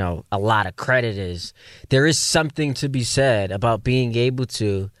 a lot of credit is there is something to be said about being able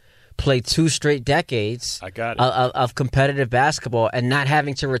to play 2 straight decades of competitive basketball and not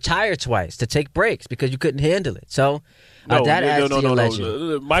having to retire twice, to take breaks because you couldn't handle it. So that adds to your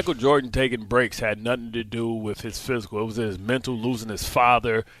legend. Michael Jordan taking breaks had nothing to do with his physical. It was his mental, losing his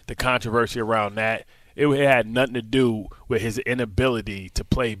father, the controversy around that. It had nothing to do with his inability to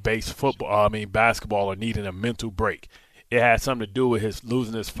play basketball or needing a mental break. It had something to do with his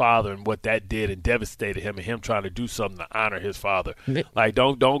losing his father and what that did and devastated him and him trying to do something to honor his father. Like,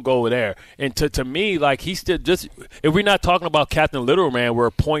 don't go there. And to me, like, he's still just – if we're not talking about Captain Literal Man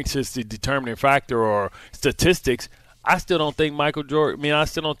where points is the determining factor or statistics – I still don't think Michael Jordan. I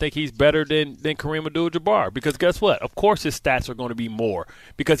still don't think he's better than Kareem Abdul-Jabbar because guess what? Of course, his stats are going to be more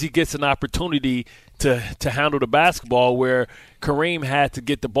because he gets an opportunity to handle the basketball where Kareem had to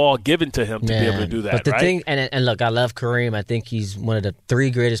get the ball given to him to be able to do that. But the thing, and look, I love Kareem. I think he's one of the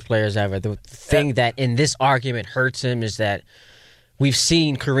 3 greatest players ever. The thing that in this argument hurts him is that we've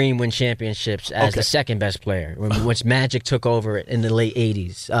seen Kareem win championships as the second best player, once Magic took over in the late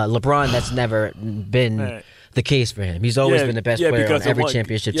 80s. LeBron, that's never been the case for him. He's always been the best player on every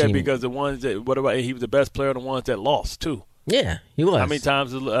championship team. Yeah, because the ones that he was the best player on the ones that lost too. Yeah, he was. How many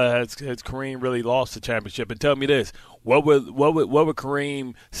times has Kareem really lost the championship? And tell me this: what would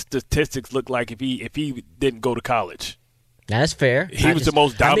Kareem statistics look like if he didn't go to college? That's fair. He was the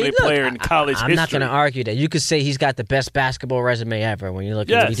most dominant player in college history. I'm not going to argue that. You could say he's got the best basketball resume ever when you look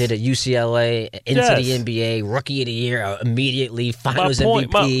at what he did at UCLA, into the NBA, Rookie of the Year, immediately Finals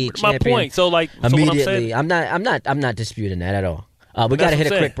MVP, champion. My point. So immediately. What I'm saying, I'm not disputing that at all. We got to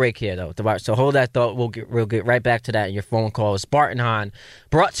hit a quick break here, though. So hold that thought. We'll get right back to that in your phone calls. Bart and Hahn,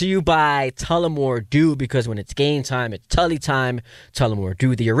 brought to you by Tullamore Dew, because when it's game time, it's Tully time. Tullamore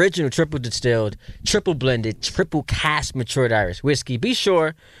Dew, the original triple distilled, triple blended, triple cask matured Irish whiskey. Be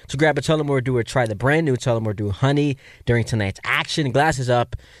sure to grab a Tullamore Dew or try the brand new Tullamore Dew Honey during tonight's action. Glasses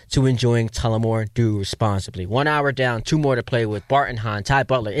up to enjoying Tullamore Dew responsibly. 1 hour down, 2 more to play with Bart and Hahn, Ty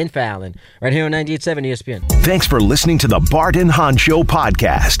Butler in Fallon, right here on 98.7 ESPN. Thanks for listening to the Bart and Hahn Show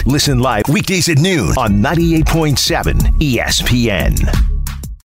podcast. Listen live weekdays at noon on 98.7 ESPN.